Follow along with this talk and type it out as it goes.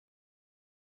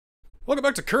Welcome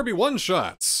back to Kirby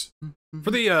One-Shots!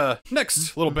 For the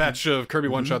next little batch of Kirby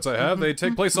One-Shots I have, they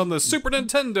take place on the Super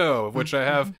Nintendo, of which I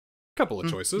have a couple of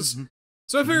choices.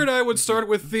 So I figured I would start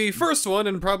with the first one,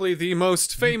 and probably the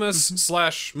most famous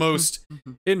 / most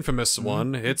infamous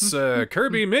one. It's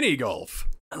Kirby Mini Golf.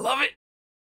 I love it!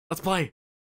 Let's play.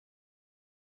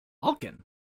 Alkin.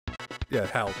 Yeah,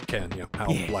 HAL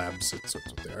Labs. It's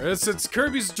there. It's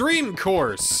Kirby's Dream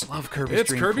Course. Love Kirby's Dream.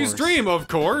 It's Kirby's Dream, of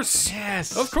course.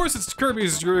 Yes. Of course, it's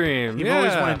Kirby's Dream. You've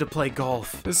always wanted to play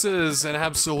golf. This is an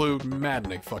absolute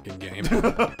maddening fucking game.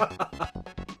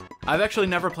 I've actually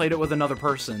never played it with another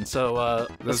person, so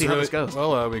let's see how this goes.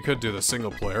 Well, we could do the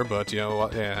single player, but you know,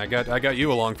 yeah, I got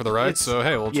you along for the ride, so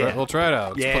hey, we'll try it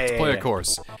out. Let's play a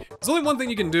course. There's only one thing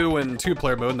you can do in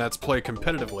two-player mode, and that's play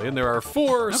competitively, and there are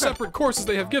 4 separate courses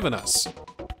they have given us.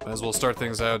 Might as well start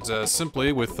things out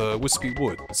simply with Wispy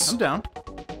Woods. I'm down.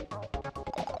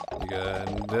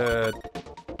 And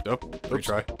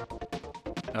retry.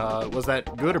 Was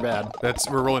that good or bad?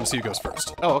 We're rolling to see who goes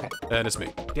first. Oh, okay. And it's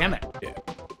me. Damn it. Yeah.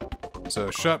 So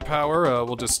shot power,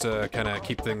 we'll just kind of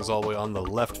keep things all the way on the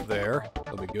left there.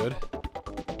 That'll be good.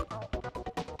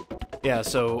 Yeah,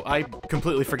 so I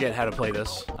completely forget how to play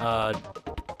this. How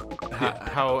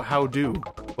do?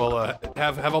 Well,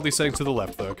 have all these settings to the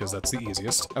left though, because that's the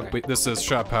easiest. Okay. Wait, this is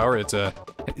shot power. It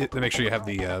make sure you have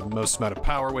the most amount of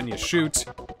power when you shoot.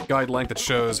 Guide length that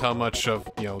shows how much of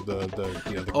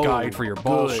the guide for your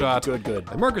ball shot. Good.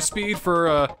 And marker speed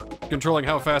for controlling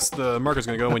how fast the marker's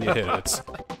gonna go when you hit it.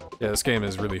 Yeah, this game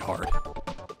is really hard.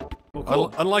 Well,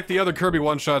 cool. Unlike the other Kirby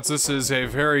one-shots, this is a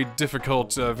very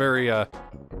difficult, very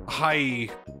high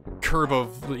curve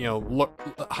of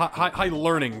high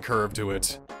learning curve to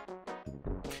it.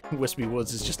 Wispy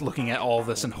Woods is just looking at all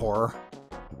this in horror.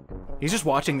 He's just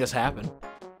watching this happen.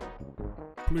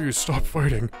 Please stop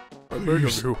fighting. I beg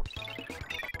of you.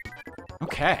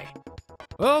 Okay.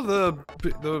 Well, the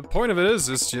point of it is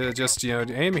just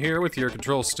aim here with your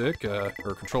control stick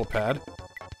or control pad.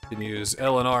 You can use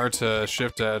L and R to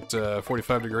shift at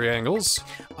 45-degree angles.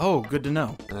 Oh, good to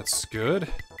know. That's good.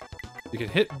 You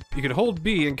can hold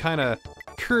B and kind of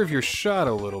curve your shot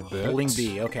a little bit. Holding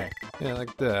B, okay. Yeah,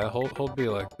 like that. Hold B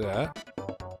like that.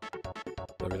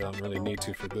 But we don't really need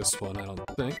to for this one, I don't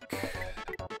think.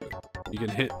 You can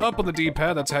hit up on the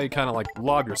D-pad, that's how you kind of like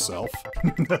lob yourself.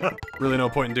 Really no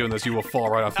point in doing this, you will fall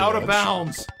right off the edge. Out of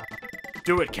bounds!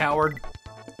 Do it, coward.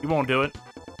 You won't do it.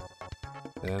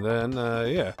 And then,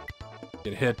 yeah. You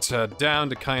can hit down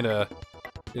to kind of,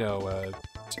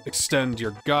 extend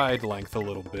your guide length a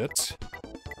little bit.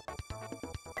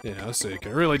 So you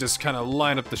can really just kind of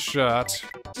line up the shot.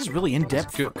 This is really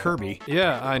in-depth for Kirby.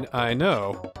 Yeah, I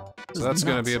know. So that's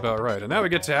gonna be about right. And now we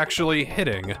get to actually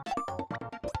hitting.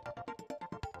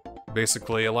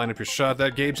 Basically, line up your shot,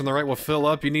 that gauge on the right will fill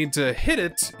up, you need to hit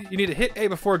it, you need to hit A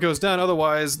before it goes down,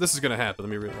 otherwise this is gonna happen. Let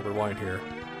me rewind here.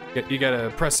 You gotta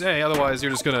press A, otherwise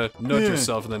you're just gonna nudge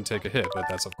yourself and then take a hit, but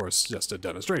that's of course just a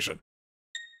demonstration.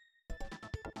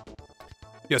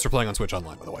 Yes, we're playing on Switch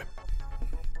Online, by the way.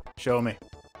 Show me.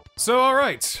 So,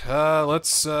 alright, let's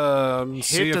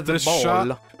see if this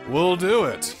shot will do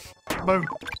it. Boom.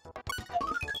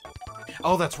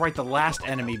 Oh, that's right, the last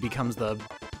enemy becomes the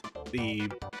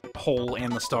hole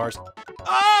and the stars.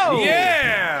 Oh!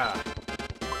 Yeah!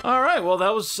 Alright, well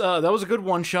that was a good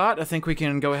one-shot. I think we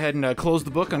can go ahead and close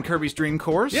the book on Kirby's Dream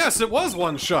Course. Yes, it was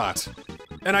one shot!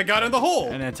 And I got in the hole!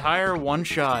 An entire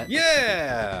one-shot.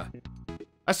 Yeah!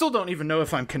 I still don't even know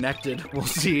if I'm connected. We'll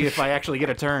see if I actually get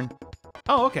a turn.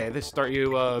 Oh, okay, they start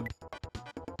you, a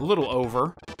little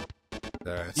over.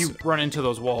 Right, you run into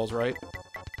those walls, right?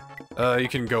 You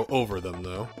can go over them,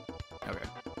 though. Okay.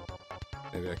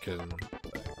 Maybe I can,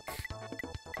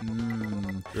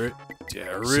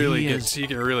 you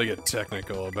can really get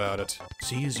technical about it.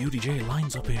 See as UDJ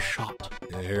lines up his shot.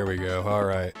 Yeah, here we go,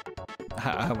 alright.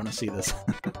 I want to see this.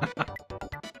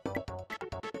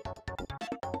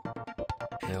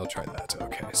 Yeah, I'll try that.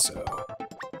 Okay, so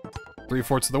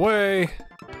 3/4 of the way.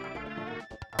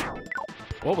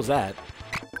 What was that?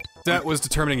 That was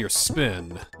determining your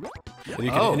spin.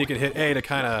 And you can hit A to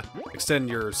kind of extend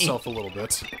yourself a little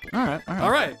bit. Alright.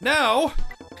 Alright, now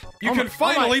you can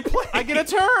finally play! I get a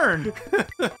turn!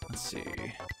 Let's see.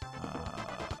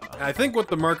 I think what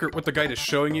the guide is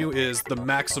showing you is the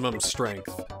maximum strength.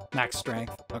 Max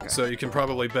strength. Okay. So you can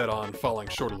probably bet on falling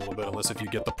short a little bit, unless if you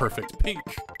get the perfect pink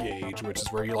gauge, which is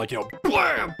where you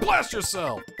blam! Blast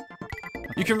yourself!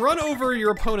 You can run over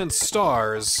your opponent's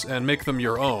stars and make them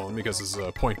your own, because it's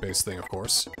a point-based thing, of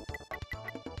course.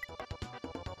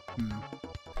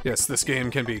 Yes, this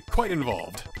game can be quite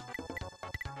involved.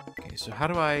 Okay, so how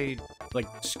do I, like,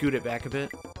 scoot it back a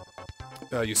bit?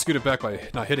 you scoot it back by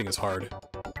not hitting as hard.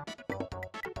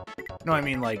 No, I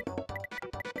mean, like,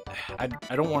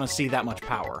 I don't want to see that much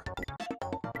power.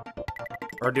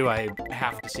 Or do I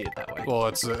have to see it that way? Well,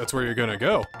 that's where you're gonna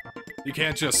go. You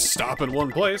can't just stop in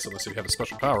one place unless you have a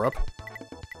special power-up.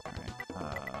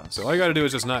 Alright, So all you gotta do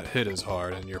is just not hit as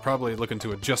hard, and you're probably looking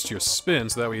to adjust your spin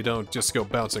so that way you don't just go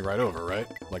bouncing right over, right?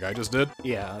 Like I just did?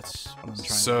 yeah, that's what I'm trying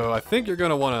to So I think you're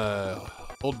gonna wanna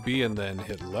hold B and then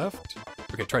hit left.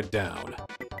 Okay, try down.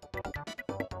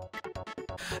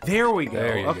 There we go.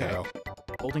 There you okay. go.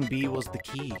 Holding B was the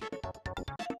key.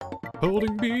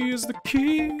 Holding B is the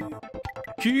key.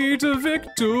 Key to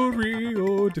victory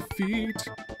or defeat.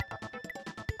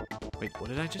 Wait, what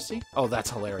did I just see? Oh,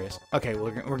 that's hilarious. Okay,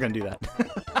 we're gonna do that.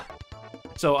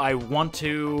 So I want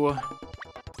to...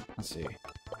 Let's see.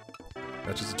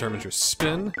 That just determines your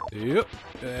spin. Yep.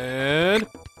 And...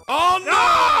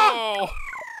 Oh no!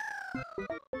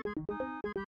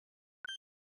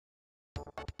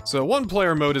 So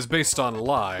one-player mode is based on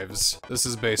lives. This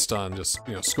is based on just,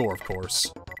 you know, score, of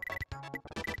course.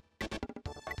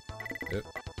 Yep.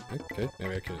 Okay,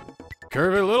 maybe I can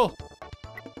curve it a little.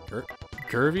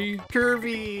 Curvy?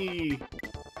 Curvy!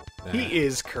 Nah, He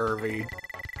is curvy.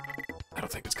 I don't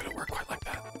think it's gonna work quite like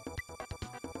that.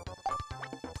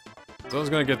 So I was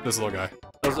gonna get this little guy.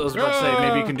 I was about to say,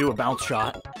 maybe you can do a bounce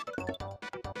shot.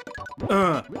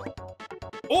 Oh!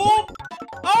 Oh!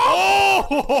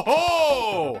 Ho, ho,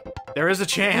 ho! There is a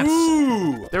chance.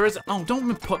 Ooh! There is... Oh,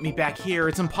 don't put me back here.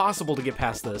 It's impossible to get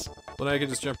past this. Well, now you can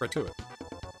just jump right to it.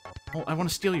 Oh, I want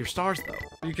to steal your stars,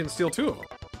 though. You can steal 2 of them.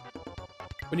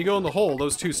 When you go in the hole,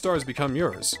 those 2 stars become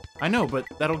yours. I know, but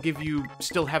that'll give you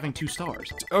still having 2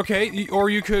 stars. Okay, or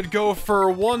you could go for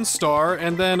 1 star,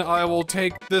 and then I will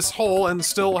take this hole and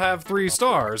still have 3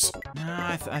 stars.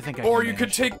 Nah, I think I Or can you could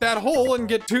manage. take that hole and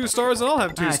get 2 stars, and I'll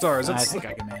have 2 stars. I It's- think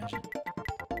I can manage it.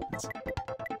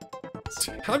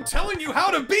 I'm telling you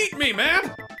how to beat me,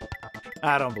 man!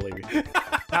 I don't believe you.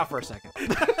 Not for a second.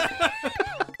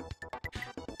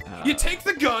 You take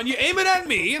the gun, you aim it at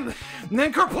me, and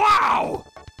then kerplow!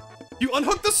 you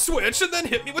unhook the switch, and then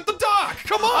hit me with the dock!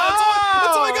 Come on!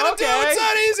 That's all I gotta do! okay. It's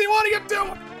that easy! What are you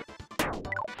doing?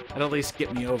 That'll at least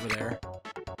get me over there.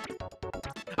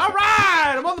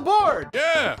 Alright! I'm on the board!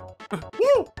 Yeah!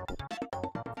 Woo!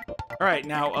 Alright,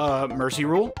 now, mercy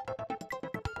rule.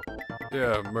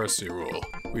 Yeah, mercy rule.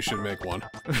 We should make one.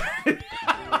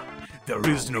 There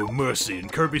is no mercy in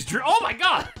Kirby's Dream. Oh my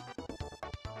god!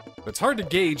 It's hard to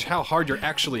gauge how hard you're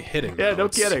actually hitting. Yeah, though. no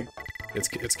kidding.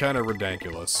 It's kind of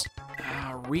ridiculous.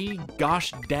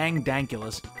 Gosh dang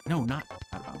dankulous. No, not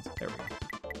out of bounds. There we go.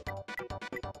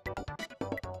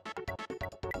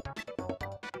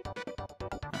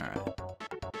 Alright.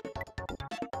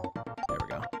 There we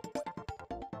go.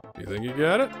 You think you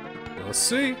got it? Let's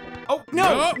see. Oh,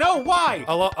 no! No, why?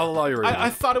 I'll allow you to rewind. I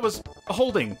thought it was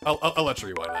holding. I'll let you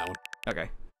rewind that one. Okay.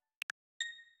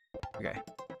 Okay.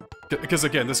 Because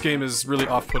again, this game is really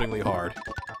off-puttingly hard.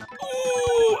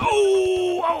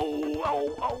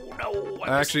 No!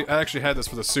 I actually had this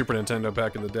for the Super Nintendo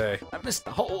back in the day. I missed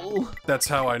the hole. That's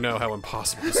how I know how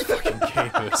impossible this fucking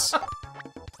game is.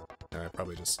 Alright,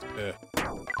 probably just, God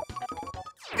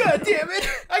damn it!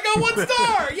 I got 1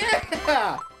 star!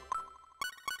 Yeah!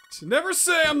 Never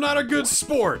say I'm not a good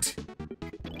sport!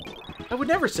 I would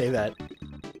never say that.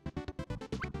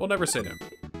 Well, never say no.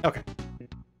 Okay.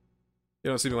 You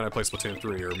don't see me when I play Splatoon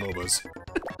 3 or MOBAs.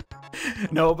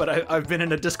 No, but I've been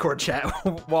in a Discord chat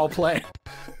while playing.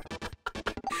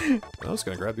 I was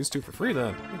gonna grab these 2 for free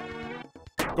then.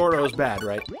 Gordo's bad,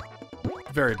 right?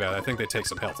 Very bad. I think they take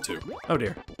some health too. Oh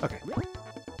dear. Okay.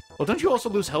 Well, don't you also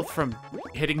lose health from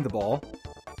hitting the ball?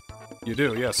 You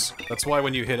do, yes. That's why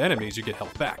when you hit enemies, you get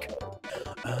health back.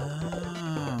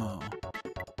 Oh.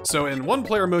 So in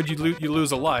 1-player mode, you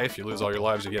lose a life. You lose all your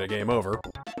lives, you get a game over.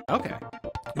 Okay.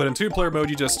 But in 2-player mode,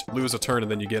 you just lose a turn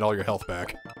and then you get all your health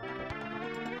back.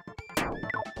 There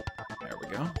we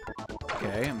go.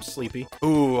 Okay, I'm sleepy.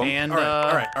 Ooh, And,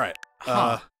 alright.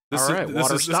 Huh. Alright,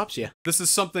 water stops you. This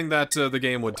is something that the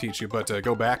game would teach you, but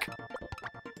go back.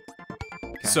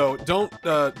 Okay. So don't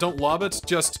lob it,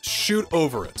 just shoot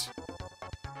over it.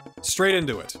 Straight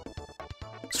into it.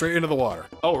 Straight into the water.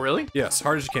 Oh, really? Yes,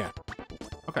 hard as you can.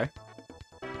 Okay.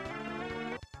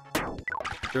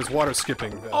 There's water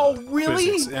skipping. Oh, really?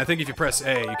 physics. And I think if you press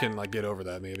A, you can like get over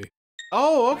that maybe.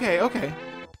 Oh, okay, okay.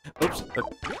 Oops.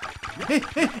 Yeah,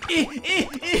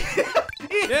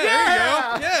 there you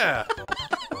go. Yeah.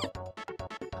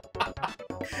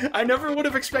 I never would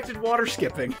have expected water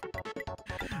skipping.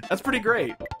 That's pretty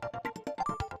great.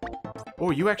 Oh,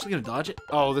 are you actually gonna dodge it?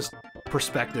 Oh, this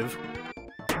perspective.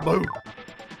 Boom.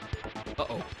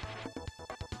 Uh-oh.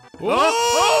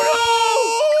 Oh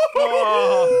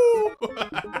no!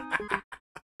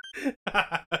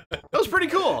 That was pretty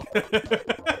cool.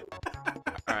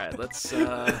 All right, let's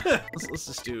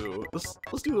just do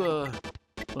let's do a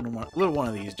little one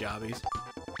of these jobbies.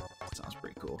 That sounds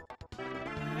pretty cool.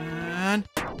 And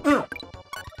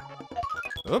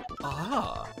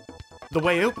the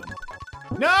way open.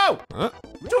 No!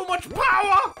 Too much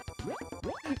power!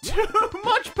 Too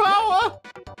much power!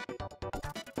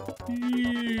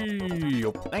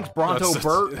 Thanks, Bronto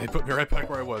Burt. They put me right back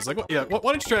where I was. Like, yeah, why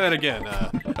don't you try that again,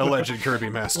 alleged Kirby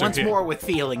Master? Once more with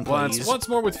feeling, please. Once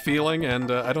more with feeling,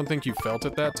 and I don't think you felt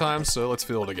it that time, so let's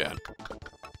feel it again.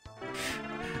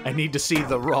 I need to see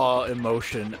the raw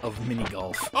emotion of mini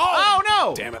golf. Oh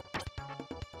no! Damn it!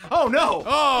 Oh no!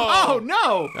 Oh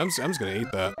no! I'm just gonna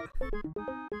eat that.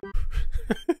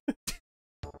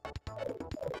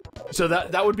 So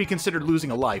that would be considered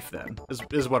losing a life then,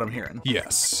 is what I'm hearing.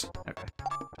 Yes. Okay.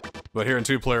 But here in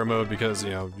two-player mode, because,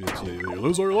 you know, you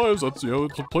lose all your lives, that's, you know,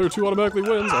 player 2 automatically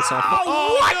wins, that's not fun.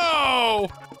 Oh, no!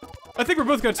 I think we're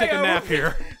both gonna take a nap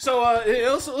here. So,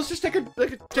 let's just take a chill.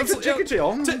 Take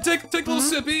a little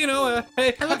sippy, you know,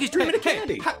 hey, look, he's dreaming of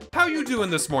candy. How you doing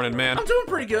this morning, man? I'm doing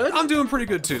pretty good. I'm doing pretty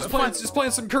good, too. Just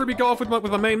playing some Kirby golf with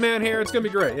my main man here, it's gonna be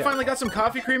great, yeah. Finally got some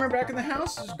coffee creamer back in the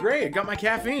house, it's great, I got my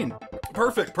caffeine.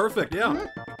 Perfect, yeah.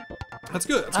 That's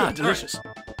good, that's good. Delicious.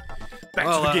 Back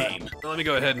to the game. Let me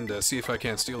go ahead and see if I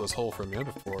can't steal this hole from you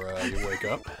before you wake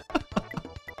up.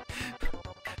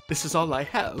 This is all I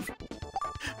have.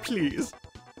 Please,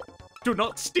 do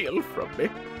not steal from me.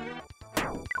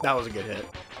 That was a good hit.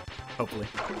 Hopefully.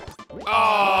 Oh,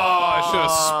 I should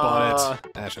have spun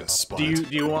it. I should have spun it.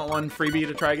 Do you want one freebie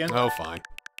to try again? Oh, fine.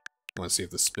 I want to see if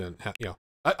the spin, you know,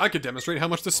 I could demonstrate how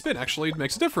much the spin actually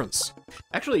makes a difference.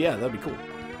 Actually, yeah, that'd be cool.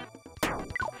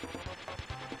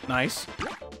 Nice.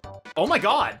 Oh my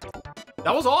god!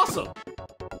 That was awesome!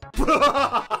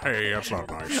 Hey, that's not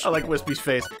nice. I like Wispy's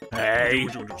face. Hey!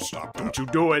 Stop. Don't you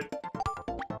do it!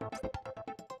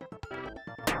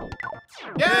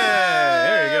 Yeah!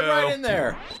 There you go. Right in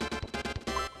there!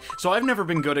 So I've never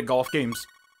been good at golf games,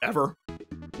 ever.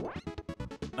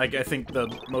 Like, I think the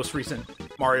most recent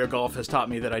Mario Golf has taught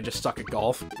me that I just suck at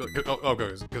golf. Oh,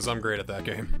 because I'm great at that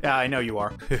game. Yeah, I know you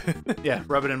are. Yeah,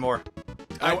 rub it in more.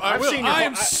 I've seen I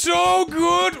am so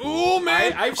good! Ooh,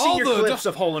 man! I've seen your clips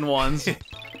of hole-in-ones.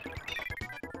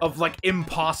 Of, like,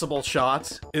 impossible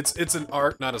shots. It's an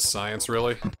art, not a science,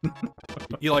 really.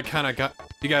 You, like,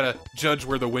 you gotta judge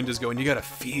where the wind is going, you gotta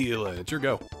feel it. It's your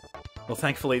go. Well,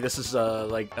 thankfully, this is,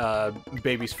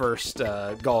 baby's first,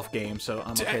 golf game, so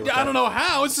I'm okay with that. I don't know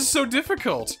how, it's just so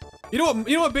difficult. You know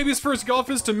what baby's first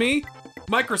golf is to me?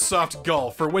 Microsoft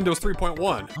Golf for Windows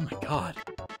 3.1. Oh my god.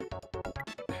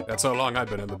 That's how long I've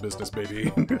been in the business,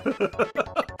 baby.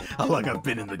 How long I've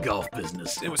been in the golf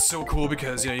business. It was so cool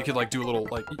because, you know, you could, like, do a little,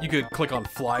 like, you could click on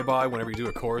flyby whenever you do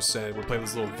a course, and it would play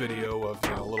this little video of,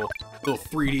 you know, little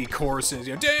 3D course, and,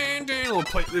 you know, dang,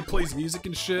 it plays music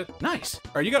and shit. Nice.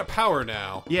 Alright, you got a power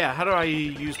now. Yeah, how do I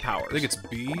use powers? I think it's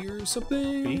B or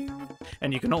something? B?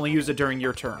 And you can only use it during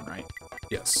your turn, right?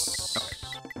 Yes.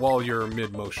 Okay. While you're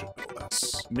mid-motion, no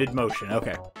less. Mid-motion,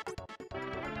 okay.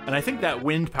 And I think that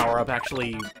wind power-up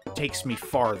actually takes me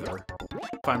farther,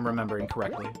 if I'm remembering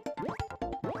correctly.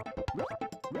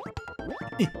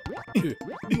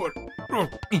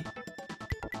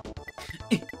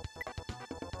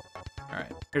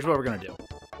 Alright, here's what we're gonna do.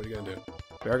 What are you gonna do?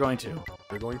 We're going to.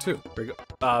 We're going to.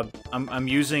 I'm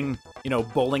using, you know,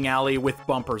 bowling alley with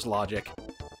bumpers logic.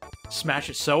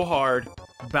 Smash it so hard,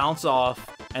 bounce off,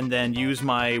 and then use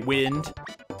my wind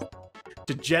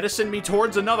to jettison me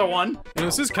towards another one. You know,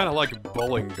 this is kind of like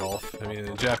bowling golf. I mean,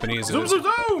 in Japanese, zoom, zoom,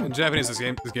 zoom! In Japanese, this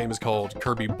game is called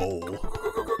Kirby Bowl.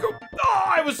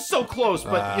 Oh, I was so close,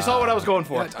 but you saw what I was going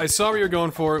for. Yeah, I saw what you were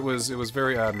going for. It was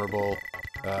very admirable.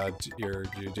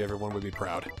 Everyone would be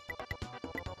proud.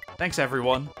 Thanks,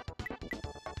 everyone.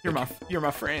 You're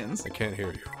my friends. I can't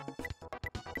hear you.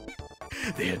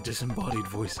 They had disembodied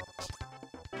voices.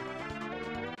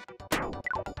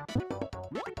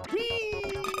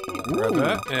 Grab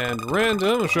that, and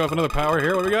random, we'll show off another power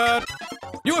here. What do we got?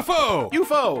 UFO!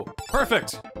 UFO!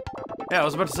 Perfect! Yeah, I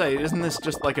was about to say, isn't this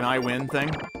just like an I win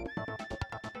thing?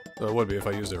 So it would be if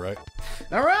I used it right.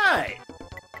 Alright!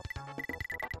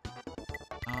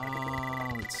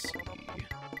 Let's see.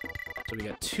 So we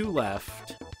got 2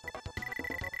 left.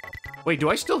 Wait, do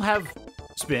I still have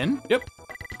spin? Yep.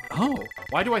 Oh,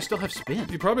 why do I still have spin?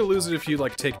 You probably lose it if you,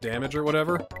 like, take damage or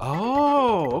whatever.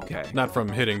 Oh, okay. Not from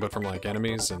hitting, but from, like,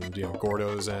 enemies, and, you know,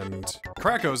 Gordos and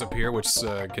Krakos appear, which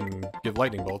can give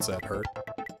lightning bolts that hurt.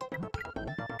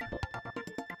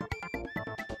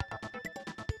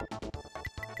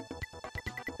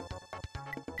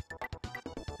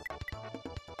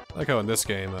 I like how in this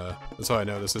game, that's how I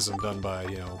know this isn't done by,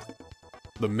 you know,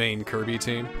 the main Kirby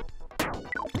team.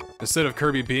 Instead of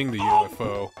Kirby being the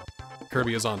UFO,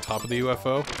 Kirby is on top of the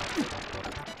UFO.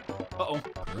 Uh-oh.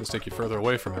 Let's take you further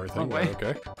away from everything. Wrong way.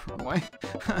 Okay. Wrong way.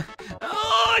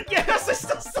 Oh, yes! I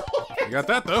still saw it! You got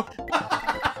that, though.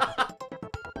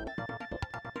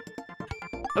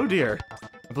 Oh, dear.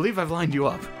 I believe I've lined you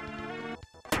up.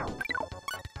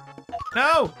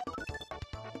 No!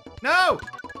 No!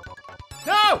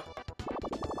 No!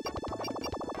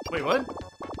 Wait, what?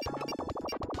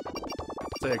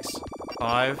 6,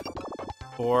 5,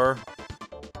 4.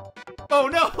 Oh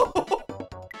no!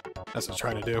 That's what I'm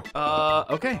trying to do.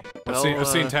 Okay. I've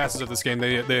seen tasks of this game.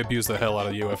 They abuse the hell out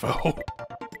of UFO.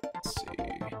 Let's see.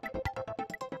 Yeah,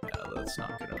 that's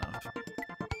not good enough.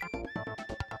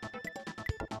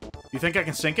 You think I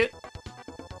can sink it?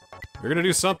 You're gonna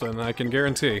do something, I can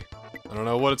guarantee. I don't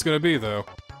know what it's gonna be, though.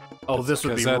 Oh, this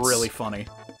would be really funny.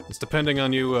 It's depending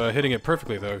on you hitting it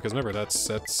perfectly, though, because remember, that's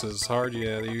as hard.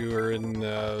 Yeah, you are in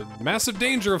massive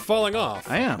danger of falling off.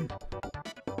 I am.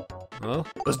 Well,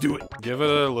 let's do it. Give it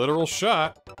a literal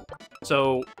shot.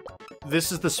 So,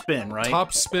 this is the spin, right?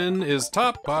 Top spin is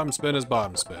top, bottom spin is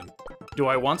bottom spin. Do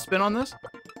I want spin on this?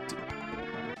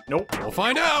 Nope. We'll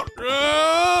find out!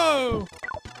 Oh!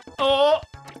 Oh!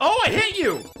 Oh, I hit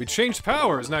you! We changed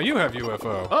powers, now you have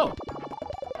UFO. Oh.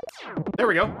 There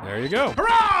we go. There you go.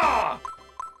 Hurrah!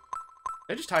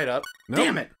 I just tied up. Nope.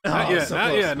 Damn it. Not Oh, yet, so not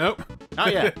close. yet, nope.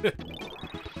 Not yet.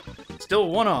 Still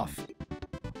one off.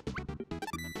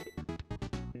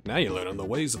 Now you learn on the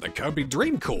ways of the Kirby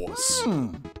Dream Course.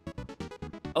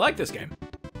 I like this game.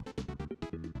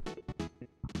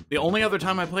 The only other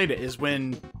time I played it is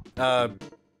when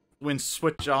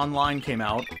Switch Online came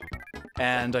out,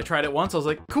 and I tried it once, I was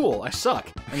like, cool, I suck.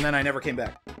 And then I never came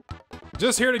back.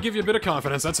 Just here to give you a bit of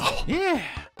confidence, that's all. Yeah.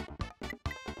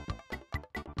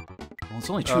 Well, it's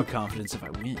only true confidence if I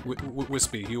win.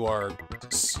 Wispy, you are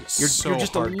You're so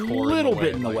just a hardcore little in the way.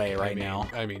 bit in the Like, way right I mean, now.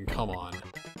 I mean, come on.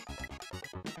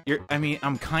 I mean,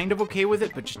 I'm kind of okay with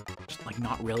it, but just like,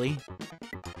 not really.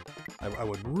 I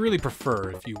would really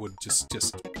prefer if you would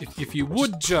if you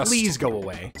would just please go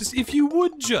away. Just if you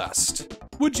would just.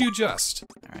 Would you just?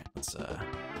 All right, let's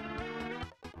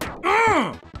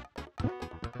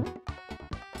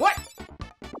What?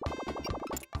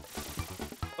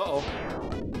 Uh-oh.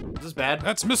 Is this bad?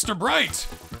 That's Mr. Bright.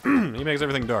 He makes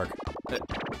everything dark.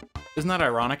 Isn't that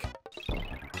ironic?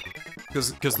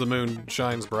 Because the moon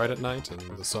shines bright at night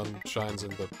and the sun shines in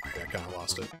the... I kind of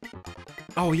lost it.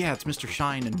 Oh yeah, it's Mr.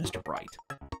 Shine and Mr. Bright.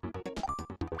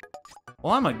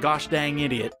 Well, I'm a gosh dang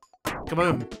idiot.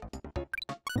 Kaboom.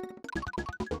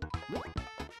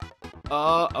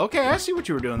 Okay, I see what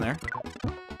you were doing there.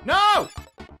 No!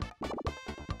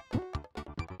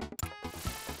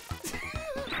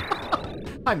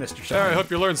 Hi, Mr. Shine. I hope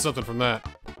you learned something from that.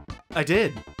 I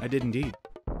did. I did indeed.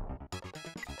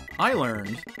 I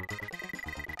learned...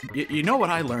 You know what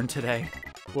I learned today?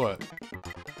 What?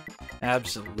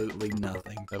 Absolutely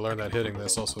nothing. I learned that hitting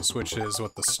this also switches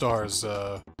what the stars'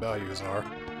 values are.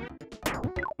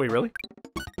 Wait, really?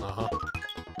 Uh-huh.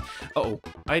 Uh-oh.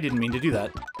 I didn't mean to do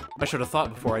that. I should have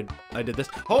thought before I did this.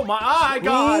 Oh my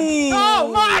god! Ooh.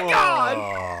 Oh my god!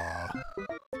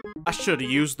 I should have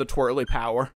used the twirly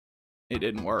power. It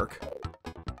didn't work.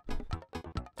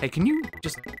 Hey, can you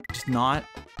just not?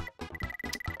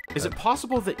 Is it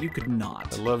possible that you could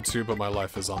not? I'd love to, but my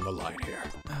life is on the line here.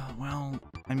 Well,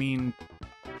 I mean,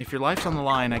 if your life's on the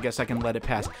line, I guess I can let it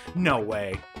pass. No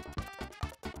way.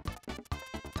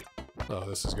 Oh,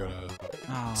 this is gonna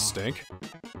stink.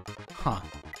 Huh.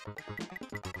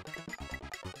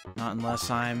 Not unless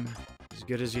I'm as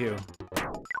good as you.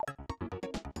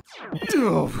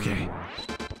 Okay.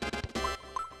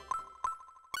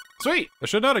 Sweet! I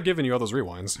should not have given you all those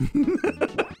rewinds.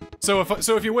 So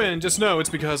if you win, just know it's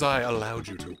because I allowed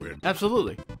you to win.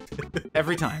 Absolutely.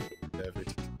 Every time. Every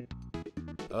time.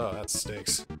 Oh, that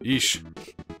stinks. Yeesh.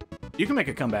 You can make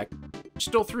a comeback.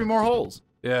 Still 3 more holes.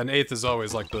 Yeah, and 8th is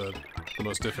always like the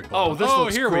most difficult. Oh, this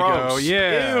looks here gross. we go.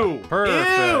 Yeah. Ew.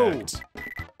 Perfect.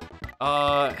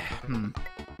 Ew.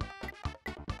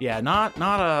 Yeah, not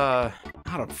a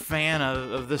fan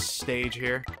of this stage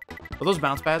here. Are those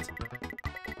bounce pads?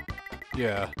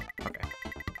 Yeah. Okay.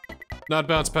 Not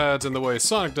bounce pads in the way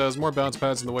Sonic does, more bounce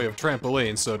pads in the way of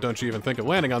trampolines, so don't you even think of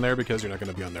landing on there because you're not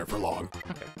going to be on there for long.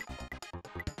 Okay.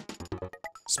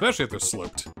 Especially if they're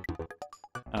sloped.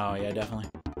 Oh, yeah, definitely.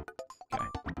 Okay.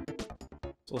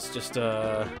 So let's just,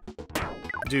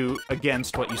 do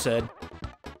against what you said.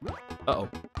 Uh-oh.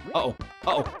 Uh-oh.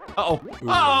 Uh-oh. Uh-oh.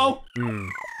 Uh-oh! Hmm.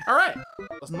 Alright.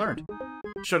 Lesson learned.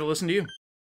 Should've listened to you.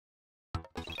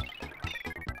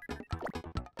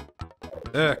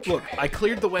 Okay. Look, I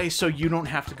cleared the way so you don't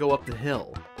have to go up the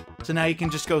hill. So now you can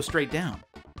just go straight down.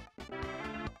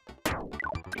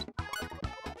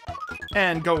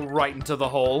 And go right into the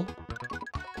hole.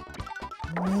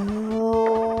 Right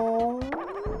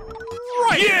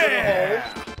into the hole.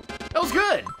 That was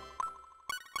good.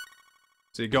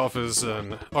 See, golf is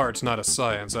an art, not a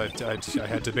science. I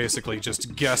had to basically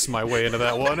just guess my way into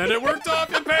that one, and it worked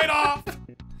off. It paid off.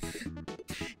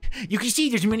 You can see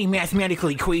there's many mathematical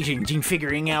equations in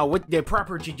figuring out what the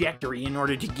proper trajectory in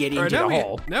order to get into the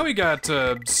hole. Now we got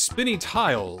spinny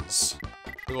tiles.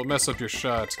 It will mess up your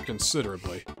shot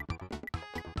considerably.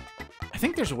 I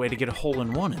think there's a way to get a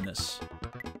hole-in-one in this.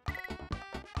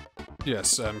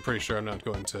 Yes, I'm pretty sure I'm not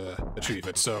going to achieve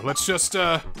it, so let's just,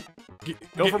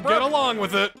 get along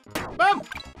with it. Boom!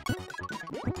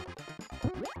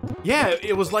 Yeah,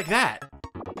 it was like that.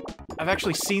 I've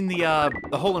actually seen the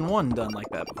hole-in-one done like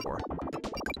that before.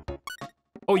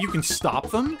 Oh, you can stop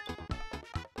them?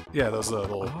 Yeah, those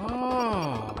little...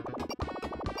 Oh.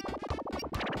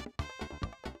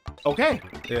 Okay.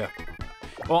 Yeah.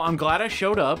 Well, I'm glad I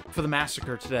showed up for the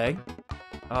massacre today.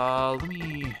 Let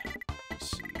me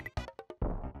see.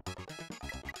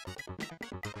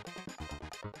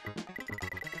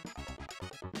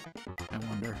 I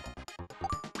wonder.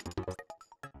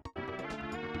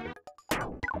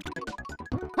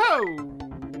 Oh!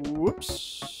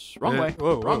 Whoops. Wrong way.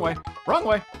 Whoa, Wrong whoa. way. Wrong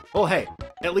way. Well, hey,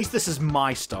 at least this is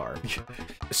my star.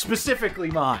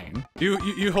 Specifically mine.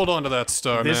 You hold on to that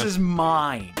star, This man. is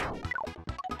mine.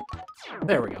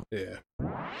 There we go. Yeah.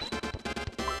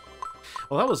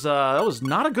 Well, that was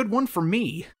not a good one for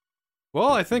me.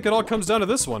 Well, I think it all comes down to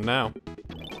this one now.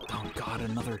 Oh god,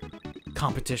 another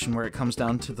competition where it comes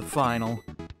down to the final.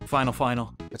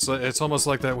 It's almost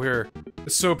like that we're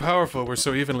so powerful, we're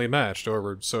so evenly matched, or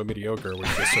we're so mediocre, we're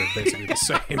just sort of basically the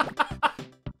same.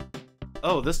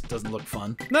 Oh, this doesn't look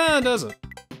fun. Nah, it doesn't.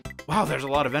 Wow, there's a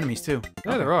lot of enemies too.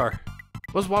 Yeah, there are.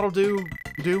 What does Waddle do?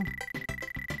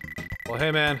 Well,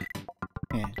 hey man,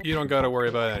 Yeah. you don't gotta worry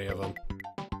about any of them.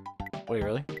 Wait,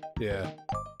 really? Yeah,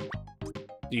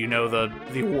 Do you know the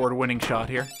award-winning shot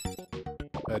here?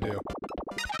 I do.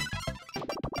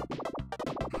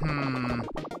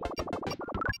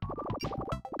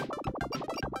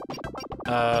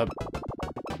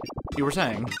 You were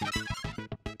saying?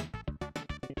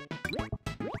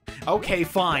 Okay,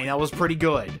 fine, that was pretty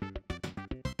good.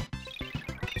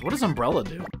 What does Umbrella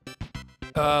do?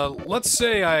 Let's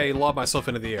say I lob myself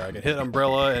into the air. I can hit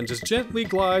Umbrella and just gently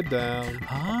glide down.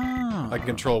 Ah, I can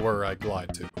control where I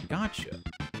glide to. gotcha.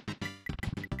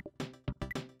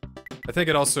 I think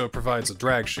it also provides a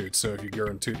drag chute, so if you're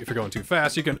going too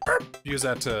fast, you can use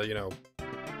that to, you know,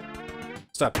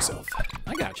 stop yourself.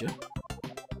 I gotcha.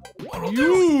 What'll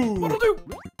do? What'll do?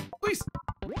 Please.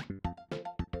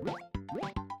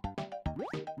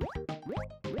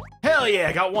 Hell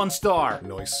yeah, got 1 star.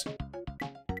 Nice.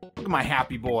 Look at my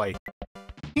happy boy.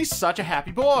 He's such a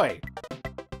happy boy.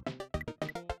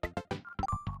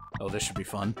 Oh, this should be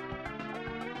fun.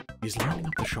 He's lining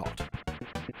up the shot.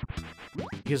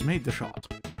 He has made the shot.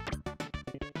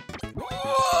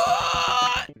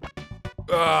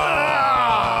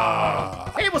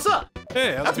 Ah! Hey, what's up?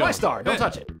 Hey, how's That's it going? my star. Don't Hey.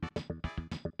 touch it.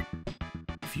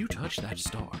 If you touch that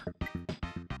star,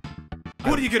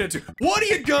 What are you gonna do? What are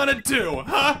you gonna do,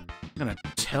 huh? I'm gonna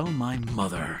tell my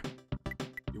mother.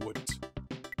 You wouldn't.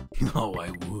 Oh,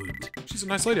 I would. She's a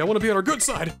nice lady. I want to be on her good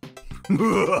side.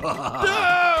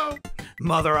 No!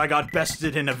 Mother, I got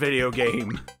bested in a video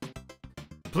game.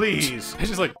 Please. And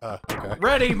she's like, okay.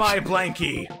 Ready my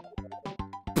blankie.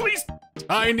 Please.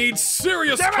 I need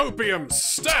serious Damn it! copium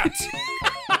stat!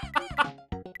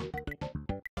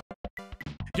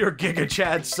 Your Giga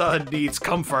Chad son needs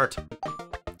comfort.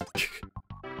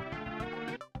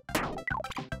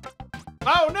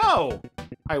 Oh no!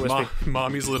 I was.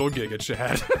 Mommy's little Giga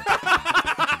Chad.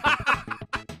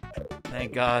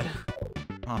 Thank God.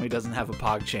 Mommy doesn't have a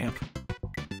PogChamp.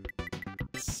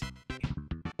 Let's see.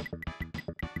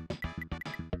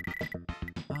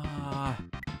 Well,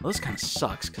 this kind of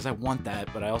sucks, because I want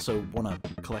that, but I also want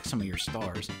to collect some of your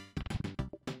stars.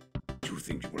 Do you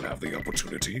think you will have the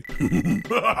opportunity?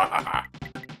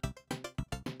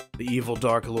 The evil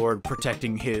Dark Lord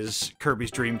protecting his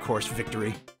Kirby's Dream Course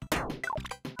victory.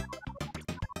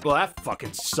 Well, that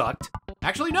fucking sucked.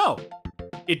 Actually, no.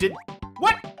 It did.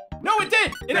 What? No, it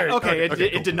did. Okay, cool.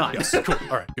 it did not. Yes, cool.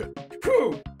 All right, good.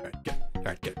 Whew. All right, good. All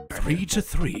right, good. All right,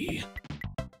 3-3.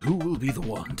 Who will be the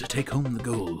one to take home the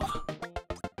gold?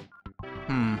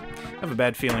 I have a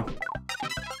bad feeling.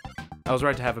 I was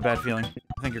right to have a bad feeling.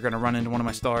 I think you're gonna run into one of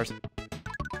my stars.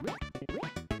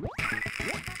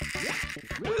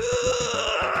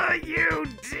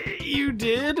 You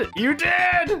did! You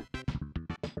did!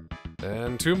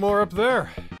 And 2 more up there.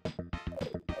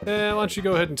 And why don't you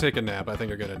go ahead and take a nap? I think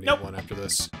you're gonna need one after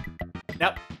this.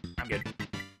 Nope. I'm good.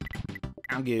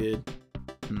 I'm good.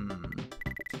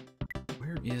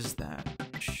 Where is that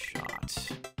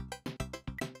shot?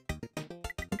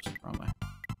 Oops, wrong way.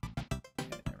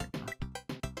 Okay, there we go.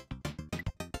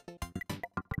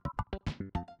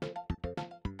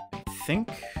 I think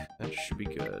that should be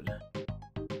good.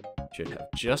 Should have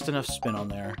just enough spin on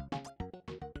there.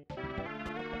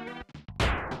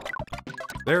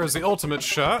 There's the ultimate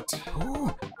shot.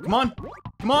 Ooh, come on!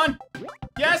 Come on!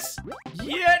 Yes!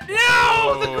 Yeah!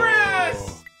 No! The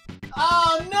grass!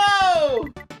 Oh no!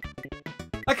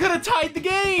 I could have tied the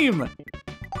game!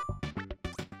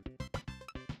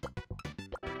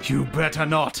 You better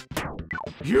not!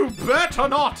 You better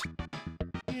not!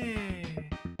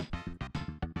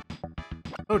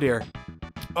 Oh dear.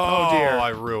 Oh dear. I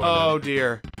ruined Oh it.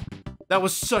 dear. That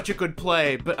was such a good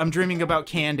play, but I'm dreaming about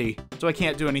candy, so I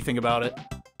can't do anything about it.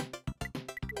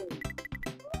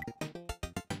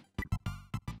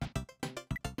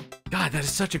 God, that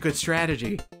is such a good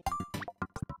strategy.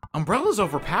 Umbrella's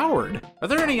overpowered. Are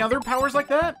there any other powers like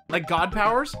that? Like god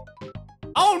powers?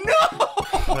 Oh no!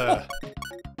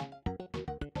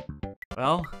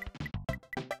 Well.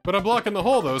 But I'm blocking the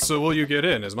hole though, so will you get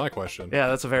in, is my question. Yeah,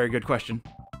 that's a very good question.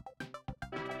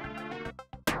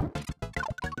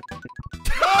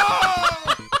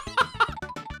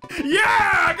 Yeah,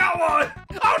 I got one!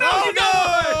 Oh no, you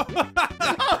got one!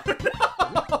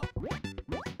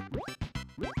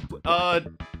 Oh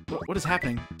no! What is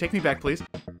happening? Take me back, please.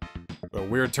 A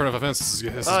weird turn of events this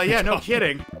is Yeah, no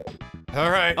kidding.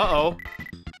 Alright. Uh-oh.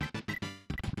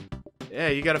 Yeah,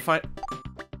 you gotta find...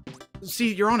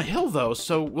 See, you're on a hill, though,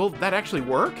 so will that actually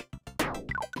work?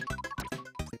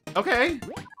 Okay.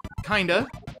 Kinda.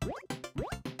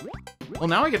 Well,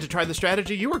 now I get to try the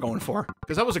strategy you were going for,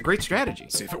 because that was a great strategy.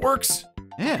 See if it works.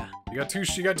 Yeah. You got two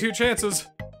chances.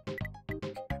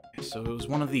 So it was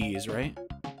one of these, right?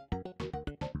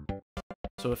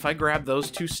 So if I grab those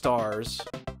 2 stars,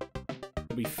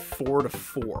 it'll be 4 to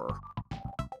 4.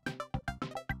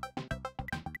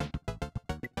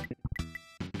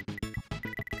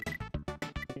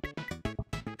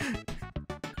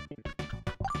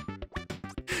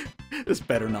 This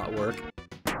better not work.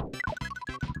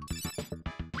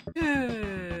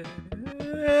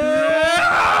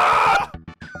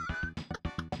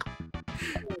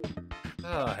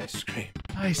 Ice cream.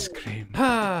 Ice cream.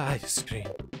 Ice cream.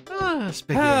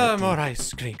 Spaghetti. More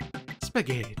ice cream.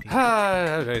 Spaghetti.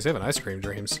 He's having ice cream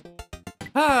dreams.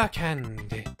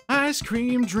 Candy. Ice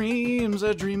cream dreams,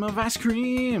 a dream of ice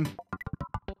cream.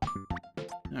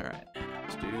 Alright,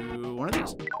 let's do one of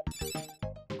these.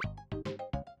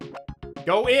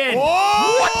 Go in!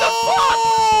 Whoa! What the fuck?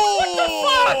 What the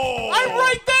fuck? I'm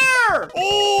right there!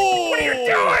 Oh! What are you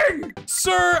doing?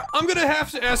 Sir, I'm gonna have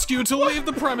to ask you to leave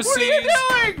the premises. What are you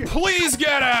doing? Please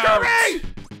get out! Kirby!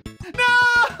 No!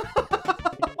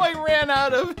 I ran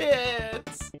out of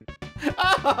hits.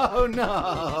 Oh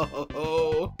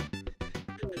no!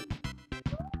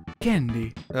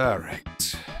 Candy.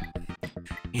 Alright.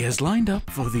 He has lined up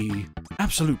for the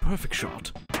absolute perfect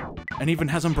shot, and even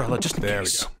has umbrella just in There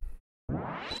case. we go.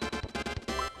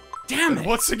 Damn it!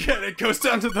 Once again, it goes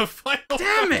down to the final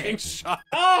Damn it! shot.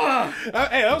 Oh! Hey,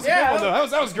 that was a good one, though.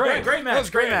 That was great. Great match, That was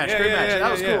great match, Yeah, great yeah, match. yeah,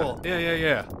 That was yeah. cool.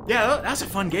 Yeah. Yeah, that's a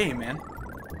fun game, man.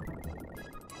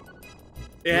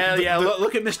 Yeah,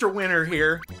 look at Mr. Winner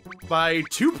here. By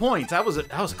 2 points. That was a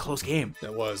close game.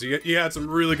 That was. You had some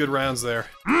really good rounds there.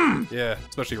 Yeah,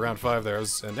 especially round 5 there.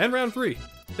 And round 3.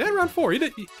 And round 4. You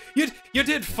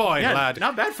did fine, Yeah, lad.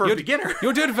 not bad for a beginner.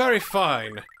 You did very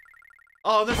fine.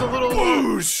 Oh, there's a little...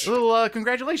 Boosh! Little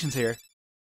congratulations here.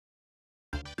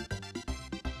 It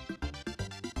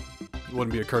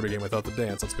wouldn't be a Kirby game without the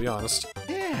dance, let's be honest.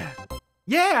 Yeah.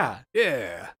 Yeah!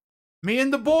 Yeah. Me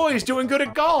and the boys doing good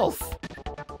at golf.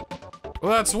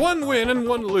 Well, that's 1 win and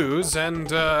 1 lose,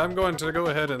 and I'm going to go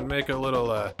ahead and make a little,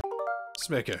 just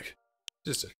make a,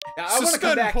 just a I want to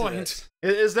come back point. to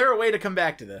this. Is there a way to come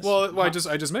back to this? Well, I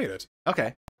just made it.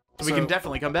 Okay. So we can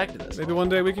definitely come back to this. Maybe one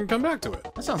day we can come back to it.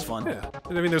 That sounds fun. Yeah,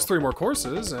 I mean, there's 3 more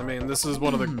courses. I mean, this is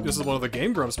one of the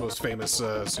Game Grumps' most famous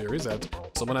series. That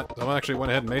someone actually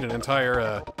went ahead and made an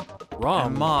entire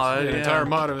ROM mod, an entire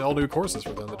mod of all new courses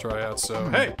for them to try out. So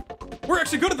hey, we're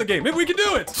actually good at the game. Maybe we can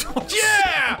do it.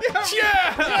 Yeah!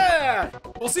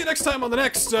 We'll see you next time on the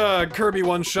next Kirby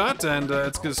One Shot, and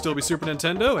it's gonna still be Super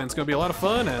Nintendo, and it's gonna be a lot of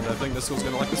fun. And I think this one's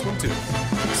gonna like this one too.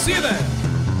 See you then.